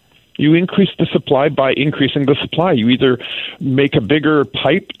supply? You increase the supply by increasing the supply. You either make a bigger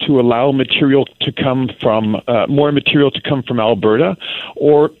pipe to allow material to come from more material to come from Alberta,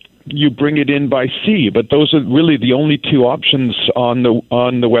 or you bring it in by sea. But those are really the only two options on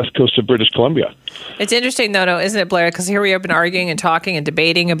the west coast of British Columbia. It's interesting, though, isn't it, Blair? Because here we have been arguing and talking and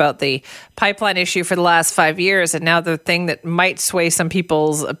debating about the pipeline issue for the last 5 years, and now the thing that might sway some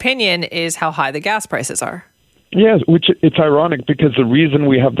people's opinion is how high the gas prices are. Yes, which it's ironic because the reason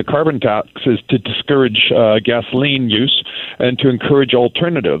we have the carbon tax is to discourage gasoline use and to encourage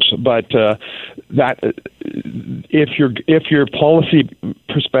alternatives. But if your policy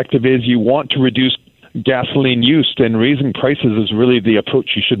perspective is you want to reduce gasoline use, then raising prices is really the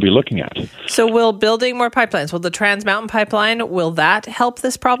approach you should be looking at. So will building more pipelines, will the Trans Mountain Pipeline, will that help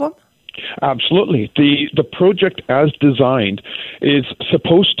this problem? Absolutely. The project as designed is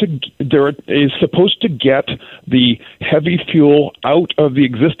supposed to get the heavy fuel out of the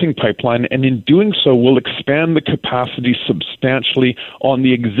existing pipeline, and in doing so will expand the capacity substantially on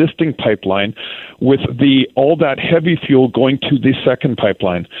the existing pipeline with all that heavy fuel going to the second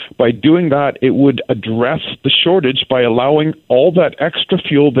pipeline. By doing that, it would address the shortage by allowing all that extra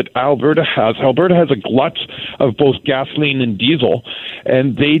fuel that Alberta has. Alberta has a glut of both gasoline and diesel,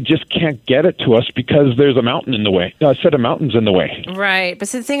 and they just can't get it to us because there's a mountain in the way, a set of mountains in the way. Right. But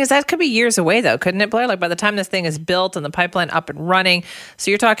the thing is, that could be years away, though, couldn't it, Blair? By the time this thing is built and the pipeline up and running. So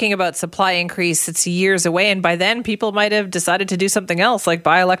you're talking about supply increase, it's years away. And by then, people might have decided to do something else, like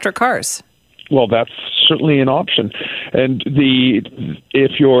buy electric cars. Well, that's certainly an option. And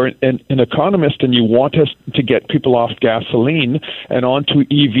if you're an economist and you want us to get people off gasoline and onto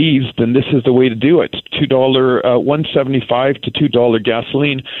EVs, then this is the way to do it. $1.75 to $2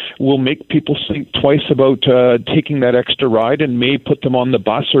 gasoline will make people think twice about taking that extra ride and may put them on the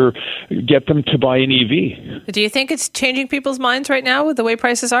bus or get them to buy an EV. Do you think it's changing people's minds right now with the way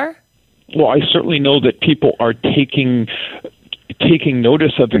prices are? Well, I certainly know that people are taking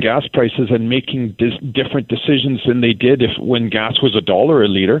notice of the gas prices and making different decisions than they did when gas was $1 a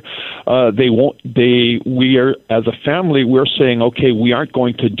liter. We are, as a family, we're saying, okay, we aren't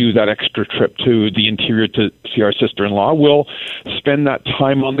going to do that extra trip to the interior to see our sister-in-law. We'll spend that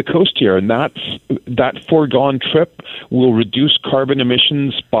time on the coast here, and that foregone trip will reduce carbon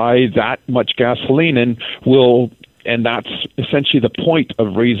emissions by that much gasoline, and that's essentially the point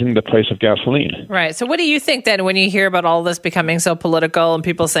of raising the price of gasoline. Right. So what do you think then when you hear about all this becoming so political and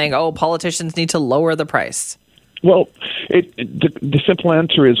people saying, oh, politicians need to lower the price? Well, the simple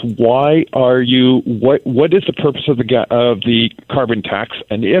answer is what is the purpose of the carbon tax?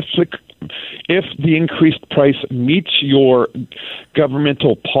 And if the increased price meets your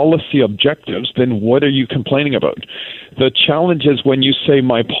governmental policy objectives, then what are you complaining about? The challenge is when you say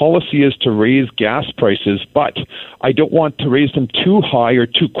my policy is to raise gas prices, but I don't want to raise them too high or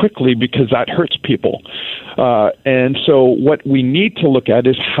too quickly because that hurts people. And so what we need to look at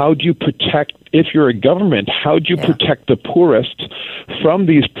is how do you protect, if you're a government, how do you protect the poorest from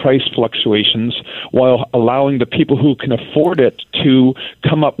these price fluctuations while allowing the people who can afford it to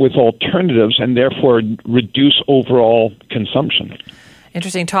come up with alternatives and therefore reduce overall consumption?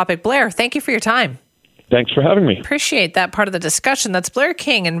 Interesting topic. Blair, thank you for your time. Thanks for having me. Appreciate that part of the discussion. That's Blair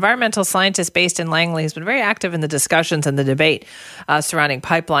King, environmental scientist based in Langley, who's been very active in the discussions and the debate surrounding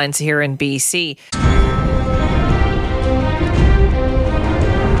pipelines here in BC.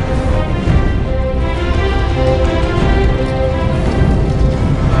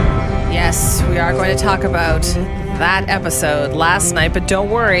 Yes, we are going to talk about that episode last night, but don't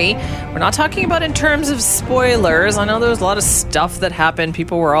worry, we're not talking about in terms of spoilers. I know there was a lot of stuff that happened.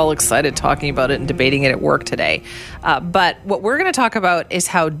 People were all excited talking about it and debating it at work today. But what we're going to talk about is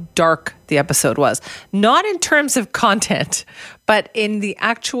how dark the episode was. Not in terms of content, but in the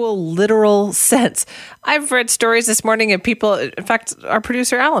actual literal sense. I've read stories this morning of people, in fact, our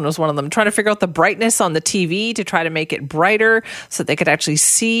producer Alan was one of them, trying to figure out the brightness on the TV to try to make it brighter so they could actually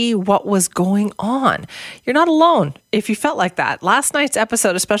see what was going on. You're not alone if you felt like that. Last night's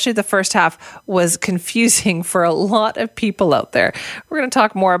episode, especially the first half, was confusing for a lot of people out there. We're going to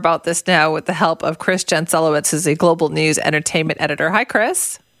talk more about this now with the help of Chris Jancelowitz, who's a Global News entertainment editor. Hi,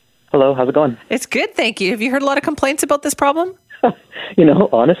 Chris. Hello, how's it going? It's good, thank you. Have you heard a lot of complaints about this problem?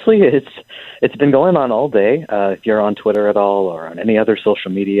 Honestly, it's been going on all day. If you're on Twitter at all or on any other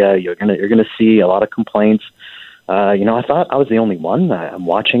social media, you're gonna see a lot of complaints. I thought I was the only one. I'm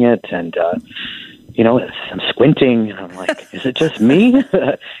watching it, and I'm squinting. I'm like, is it just me?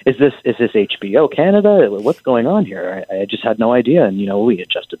 Is this HBO Canada? What's going on here? I just had no idea. And we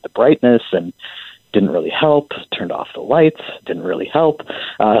adjusted the brightness and didn't really help. Turned off the lights, didn't really help.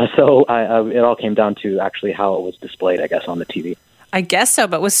 So it all came down to actually how it was displayed, I guess, on the TV. I guess so,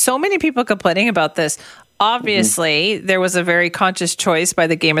 but with so many people complaining about this, obviously there was a very conscious choice by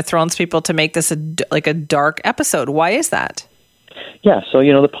the Game of Thrones people to make this a dark episode. Why is that? Yeah, so,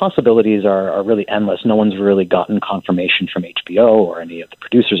 the possibilities are really endless. No one's really gotten confirmation from HBO or any of the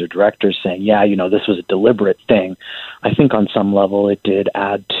producers or directors saying, this was a deliberate thing. I think on some level it did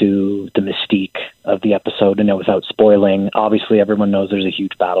add to the mystique of the episode, without spoiling. Obviously, everyone knows there's a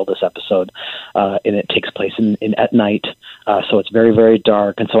huge battle this episode, and it takes place at night. So it's very, very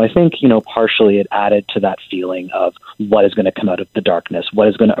dark. And so I think, partially it added to that feeling of what is going to come out of the darkness, what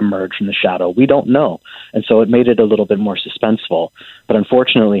is going to emerge from the shadow. We don't know. And so it made it a little bit more suspenseful. But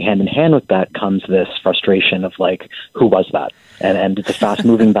unfortunately, hand in hand with that comes this frustration of who was that? And it's a fast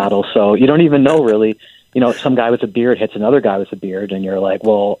moving battle. So you don't even know really, some guy with a beard hits another guy with a beard and you're like,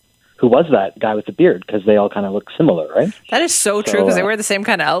 well, who was that guy with the beard? Because they all kind of look similar, right? That is so true, because they wear the same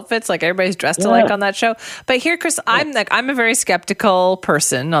kind of outfits. Everybody's dressed alike on that show. But here, Chris, I'm a very skeptical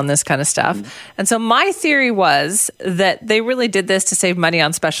person on this kind of stuff. Mm-hmm. And so my theory was that they really did this to save money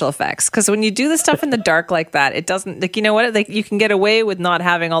on special effects. Because when you do the stuff in the dark like that, it doesn't, you can get away with not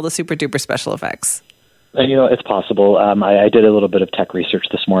having all the super duper special effects. It's possible. I did a little bit of tech research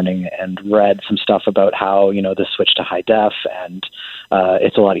this morning and read some stuff about how, this switch to high def and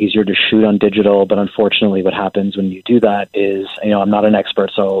it's a lot easier to shoot on digital. But unfortunately, what happens when you do that is, I'm not an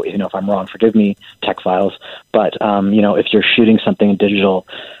expert, so, if I'm wrong, forgive me, tech files. But, if you're shooting something in digital,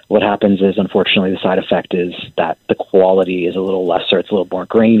 what happens is, unfortunately, the side effect is that the quality is a little lesser. It's a little more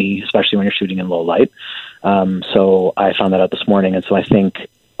grainy, especially when you're shooting in low light. So I found that out this morning. And so I think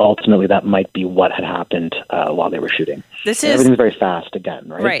ultimately that might be what had happened while they were shooting. Everything's very fast again,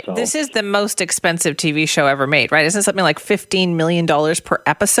 right? Right. So, this is the most expensive TV show ever made, right? Isn't it something like $15 million per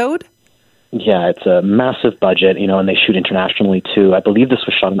episode? Yeah, it's a massive budget, and they shoot internationally too. I believe this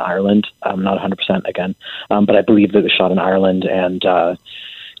was shot in Ireland. I'm not 100% again, but I believe that it was shot in Ireland. And,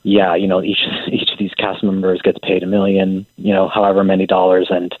 yeah, each of these cast members gets paid $1 million, however many dollars,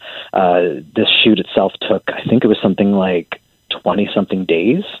 and this shoot itself took, I think it was something like 20-something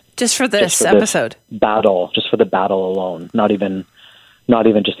days. Just for this episode? Just for the battle alone. Not even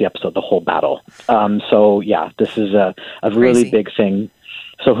just the episode, the whole battle. So yeah, this is a really big thing.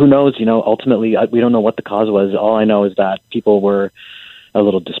 So who knows, ultimately, we don't know what the cause was. All I know is that people were a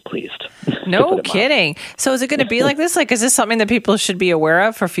little displeased. No kidding. So is it going to be like this? Like, is this something that people should be aware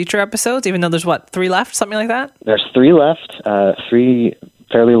of for future episodes, even though there's 3 left, something like that? There's 3 left, 3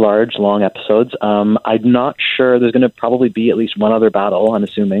 fairly long episodes. I'm not sure. There's going to probably be at least one other battle, I'm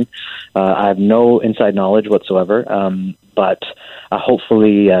assuming. I have no inside knowledge whatsoever, but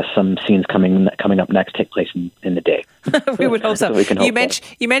hopefully some scenes coming up next take place in the day. We would hope so.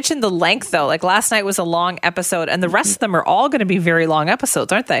 You mentioned the length, though. Like last night was a long episode, and the rest of them are all going to be very long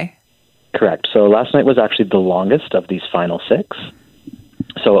episodes, aren't they? Correct. So last night was actually the longest of these final 6.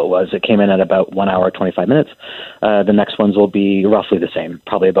 So it came in at about 1 hour, 25 minutes. The next ones will be roughly the same,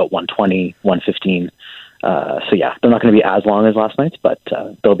 probably about 120, 115. So yeah, they're not going to be as long as last night's, but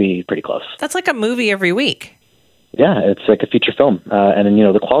they'll be pretty close. That's like a movie every week. Yeah, it's like a feature film. And then,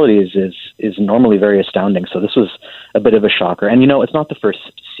 the quality is normally very astounding. So this was a bit of a shocker. And, it's not the first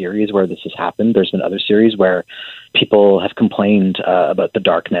series where this has happened. There's been other series where people have complained about the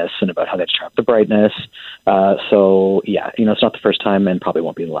darkness and about how they turn up the brightness. So, yeah, it's not the first time and probably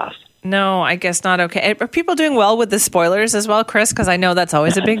won't be the last. No, I guess not. Okay. Are people doing well with the spoilers as well, Chris? Because I know that's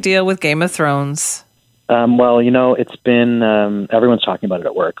always a big deal with Game of Thrones. Well, it's been, everyone's talking about it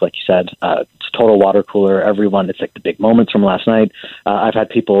at work, like you said. It's a total water cooler. Everyone, it's like the big moments from last night. I've had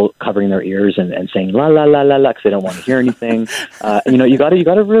people covering their ears and saying, la, la, la, la, la, because they don't want to hear anything. You got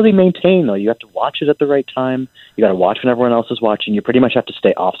to really maintain, though. You have to watch it at the right time. You got to watch when everyone else is watching. You pretty much have to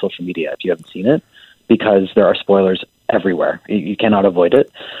stay off social media if you haven't seen it, because there are spoilers everywhere. You cannot avoid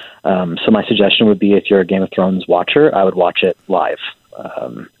it. So my suggestion would be, if you're a Game of Thrones watcher, I would watch it live,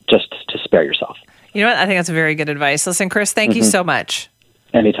 just to spare yourself. You know what? I think that's very good advice. Listen, Chris, thank you so much.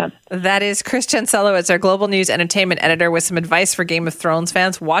 Anytime. That is Chris Chancello. Our global news entertainment editor with some advice for Game of Thrones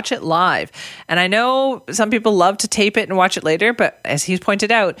fans. Watch it live. And I know some people love to tape it and watch it later, but as he's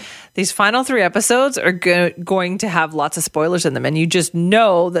pointed out, these final 3 episodes are going to have lots of spoilers in them. And you just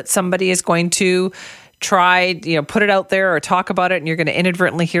know that somebody is going to try, put it out there or talk about it, and you're going to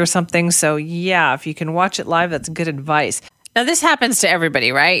inadvertently hear something. So yeah, if you can watch it live, that's good advice. Now, this happens to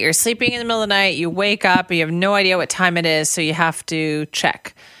everybody, right? You're sleeping in the middle of the night, you wake up, you have no idea what time it is, so you have to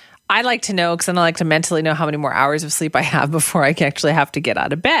check. I like to know, because then I like to mentally know how many more hours of sleep I have before I actually have to get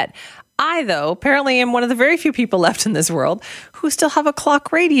out of bed. I, though, apparently am one of the very few people left in this world who still have a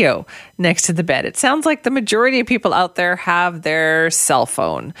clock radio next to the bed. It sounds like the majority of people out there have their cell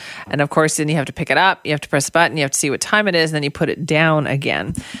phone. And of course, then you have to pick it up, you have to press a button, you have to see what time it is, and then you put it down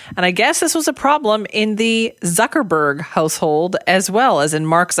again. And I guess this was a problem in the Zuckerberg household as well, as in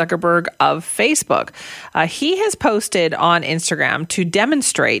Mark Zuckerberg of Facebook. He has posted on Instagram to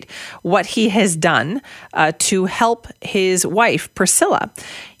demonstrate what he has done to help his wife, Priscilla.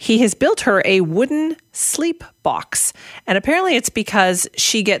 He has built her a wooden sleep box. And apparently it's because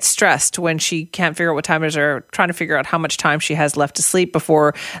she gets stressed when she can't figure out what time it is, or trying to figure out how much time she has left to sleep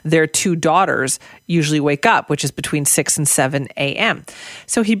before their 2 daughters usually wake up, which is between 6 and 7 a.m.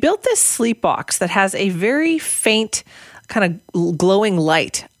 So he built this sleep box that has a very faint kind of glowing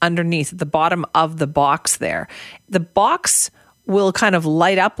light underneath at the bottom of the box there. The box will kind of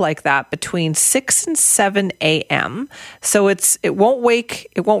light up like that between 6 and 7 a.m. So it won't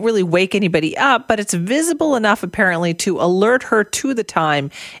really wake anybody up, but it's visible enough apparently to alert her to the time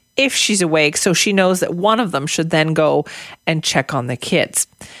if she's awake, so she knows that one of them should then go and check on the kids.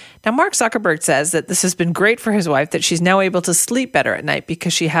 Now, Mark Zuckerberg says that this has been great for his wife, that she's now able to sleep better at night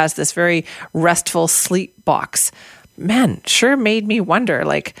because she has this very restful sleep box. Man, sure made me wonder,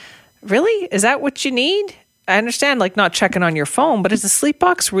 really? Is that what you need? I understand, not checking on your phone, but is a sleep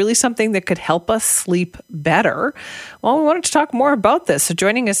box really something that could help us sleep better? Well, we wanted to talk more about this. So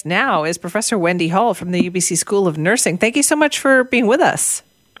joining us now is Professor Wendy Hall from the UBC School of Nursing. Thank you so much for being with us.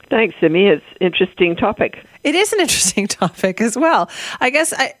 Thanks, Simi. It's an interesting topic. It is an interesting topic as well. I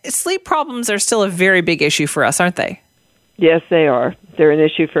guess sleep problems are still a very big issue for us, aren't they? Yes, they are. They're an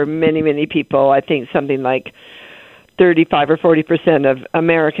issue for many, many people. I think something like 35 or 40% of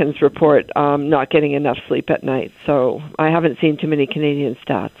Americans report not getting enough sleep at night. So I haven't seen too many Canadian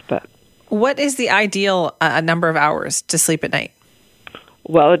stats. But what is the ideal number of hours to sleep at night?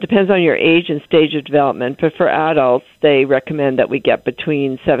 Well, it depends on your age and stage of development. But for adults, they recommend that we get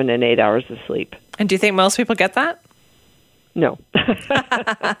between 7 and 8 hours of sleep. And do you think most people get that? No.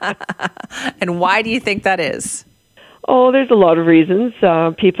 And why do you think that is? Oh, there's a lot of reasons.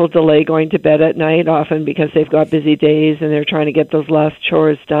 People delay going to bed at night, often because they've got busy days and they're trying to get those last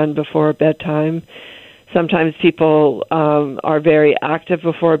chores done before bedtime. Sometimes people are very active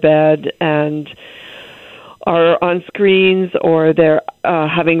before bed and are on screens, or they're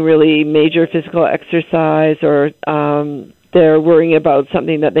having really major physical exercise, or they're worrying about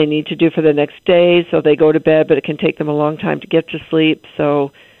something that they need to do for the next day, so they go to bed, but it can take them a long time to get to sleep.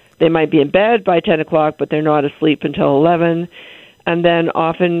 So they might be in bed by 10 o'clock, but they're not asleep until 11. And then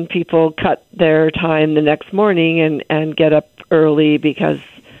often people cut their time the next morning and get up early because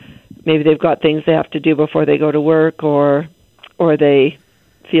maybe they've got things they have to do before they go to work, or they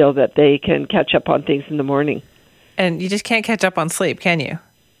feel that they can catch up on things in the morning. And you just can't catch up on sleep, can you?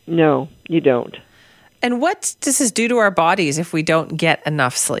 No, you don't. And what does this do to our bodies if we don't get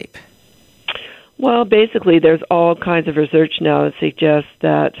enough sleep? Well, basically, there's all kinds of research now that suggests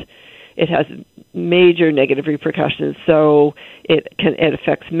that it has major negative repercussions. So it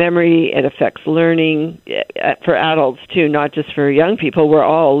affects memory, it affects learning for adults too, not just for young people. We're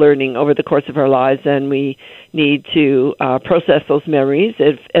all learning over the course of our lives, and we need to process those memories.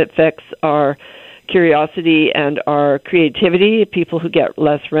 It affects our curiosity and our creativity. People who get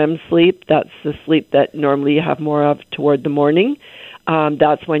less REM sleep, that's the sleep that normally you have more of toward the morning.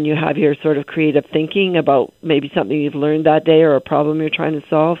 That's when you have your sort of creative thinking about maybe something you've learned that day or a problem you're trying to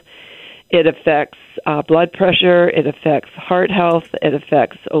solve. It affects blood pressure. It affects heart health. It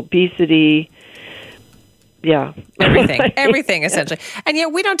affects obesity. Yeah. Everything essentially. And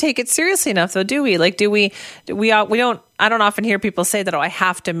yet we don't take it seriously enough, though, do we? Like, we don't, I don't often hear people say that, I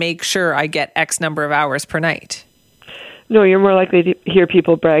have to make sure I get X number of hours per night. No, you're more likely to hear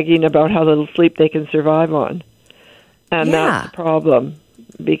people bragging about how little sleep they can survive on. And that's the problem,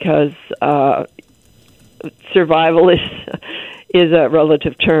 because survival is a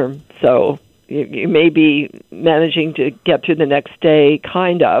relative term. So you may be managing to get through the next day,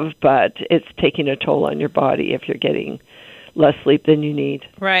 kind of, but it's taking a toll on your body if you're getting less sleep than you need.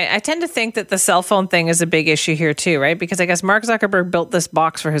 Right. I tend to think that the cell phone thing is a big issue here too, right? Because I guess Mark Zuckerberg built this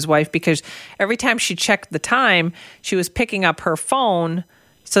box for his wife because every time she checked the time, she was picking up her phone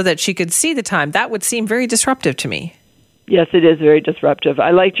so that she could see the time. That would seem very disruptive to me. Yes, it is very disruptive.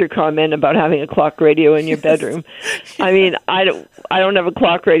 I liked your comment about having a clock radio in your bedroom. I mean, I don't have a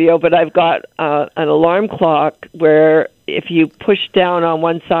clock radio, but I've got an alarm clock where if you push down on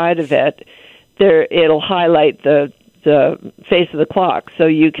one side of it, it'll highlight the face of the clock, so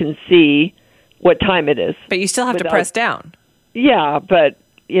you can see what time it is. But you still have to press down. Yeah, but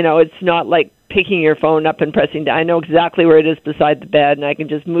it's not like picking your phone up and pressing down. I know exactly where it is beside the bed, and I can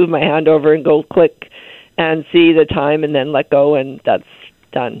just move my hand over and go click and see the time and then let go, and that's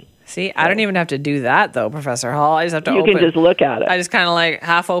done. See, I don't even have to do that, though, Professor Hall. I just have to You can just look at it. I just kind of like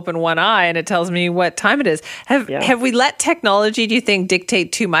half open one eye, and it tells me what time it is. Have we let technology, do you think,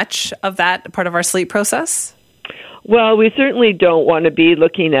 dictate too much of that part of our sleep process? Well, we certainly don't want to be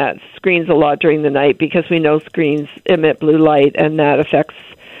looking at screens a lot during the night because we know screens emit blue light, and that affects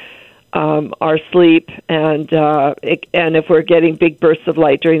our sleep, and if we're getting big bursts of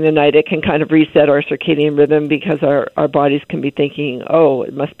light during the night, it can kind of reset our circadian rhythm because our bodies can be thinking, oh,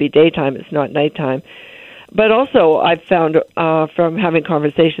 it must be daytime, it's not nighttime. But also, I've found from having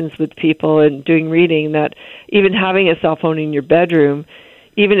conversations with people and doing reading that even having a cell phone in your bedroom,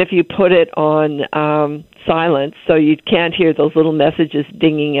 even if you put it on silent, so you can't hear those little messages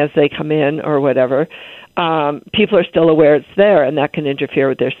dinging as they come in or whatever, people are still aware it's there, and that can interfere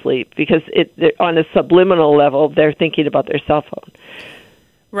with their sleep because on a subliminal level, they're thinking about their cell phone.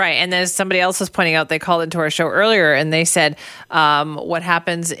 Right. And as somebody else was pointing out, they called into our show earlier and they said what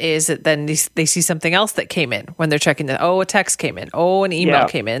happens is that then they see something else that came in when they're checking a text came in. Oh, an email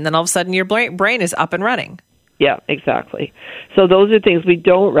came in. And then all of a sudden your brain is up and running. Yeah, exactly. So those are things we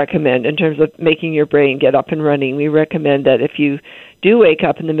don't recommend in terms of making your brain get up and running. We recommend that if you do wake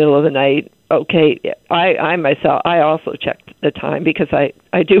up in the middle of the night, okay, I myself, I also check the time because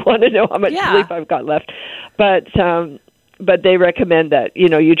I do want to know how much sleep I've got left. But they recommend that,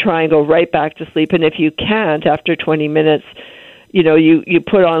 you try and go right back to sleep. And if you can't, after 20 minutes, you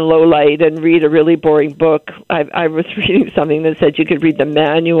put on low light and read a really boring book. I was reading something that said you could read the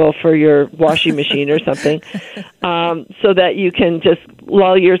manual for your washing machine or something, so that you can just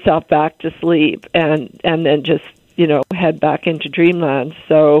lull yourself back to sleep and then just, head back into dreamland.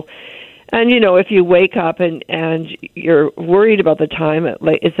 So, and, if you wake up and you're worried about the time,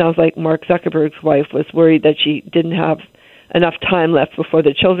 it sounds like Mark Zuckerberg's wife was worried that she didn't have enough time left before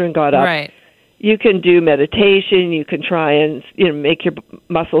the children got up. Right. You can do meditation. You can try and make your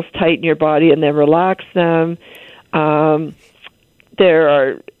muscles tighten your body and then relax them.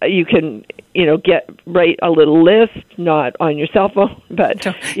 you can, write a little list, not on your cell phone, but,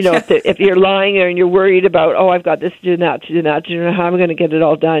 if you're lying there and you're worried about, I've got this to do, that to do, that to do, how I'm going to get it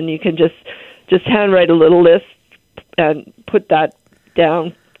all done, you can just handwrite a little list and put that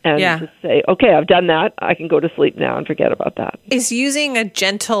down and just say, okay, I've done that. I can go to sleep now and forget about that. Is using a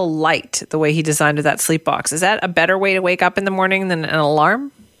gentle light, the way he designed that sleep box, is that a better way to wake up in the morning than an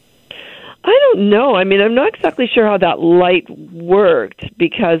alarm? I don't know. I mean, I'm not exactly sure how that light worked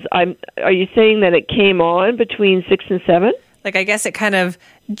because are you saying that it came on between 6 and 7? Like, I guess it kind of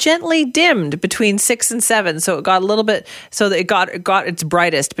gently dimmed between 6 and 7. So it got a little bit, so that it got its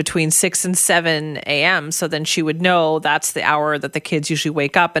brightest between 6 and 7 a.m. So then she would know that's the hour that the kids usually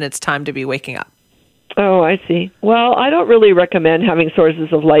wake up and it's time to be waking up. Oh, I see. Well, I don't really recommend having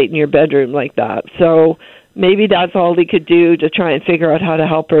sources of light in your bedroom like that. So maybe that's all he could do to try and figure out how to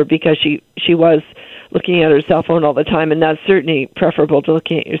help her because she was looking at her cell phone all the time, and that's certainly preferable to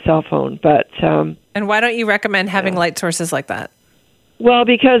looking at your cell phone. But and why don't you recommend having light sources like that? Well,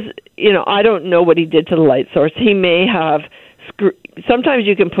 because I don't know what he did to the light source. He may have. Sometimes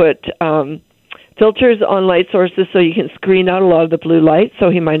you can put filters on light sources so you can screen out a lot of the blue light. So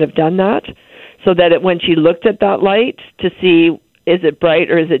he might have done that, so that when she looked at that light to see is it bright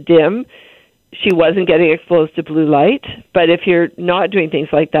or is it dim, she wasn't getting exposed to blue light. But if you're not doing things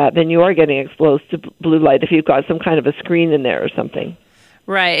like that, then you are getting exposed to blue light if you've got some kind of a screen in there or something.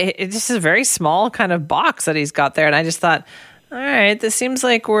 Right. This is a very small kind of box that he's got there. And I just thought, all right, this seems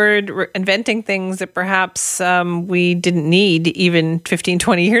like we're inventing things that perhaps we didn't need even 15,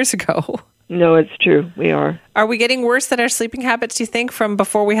 20 years ago. No, it's true. We are. Are we getting worse at our sleeping habits, do you think, from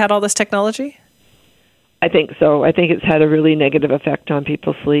before we had all this technology? I think so. I think it's had a really negative effect on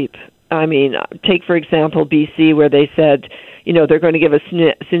people's sleep. I mean, take, for example, BC, where they said, they're going to give a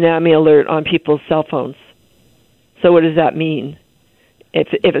tsunami alert on people's cell phones. So what does that mean? If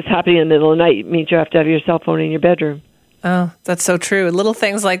it's happening in the middle of the night, it means you have to have your cell phone in your bedroom. Oh, that's so true. Little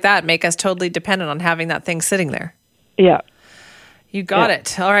things like that make us totally dependent on having that thing sitting there. Yeah. You got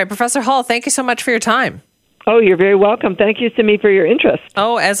it. All right, Professor Hall, thank you so much for your time. Oh, you're very welcome. Thank you, Simi, for your interest.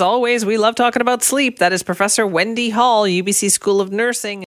 Oh, as always, we love talking about sleep. That is Professor Wendy Hall, UBC School of Nursing.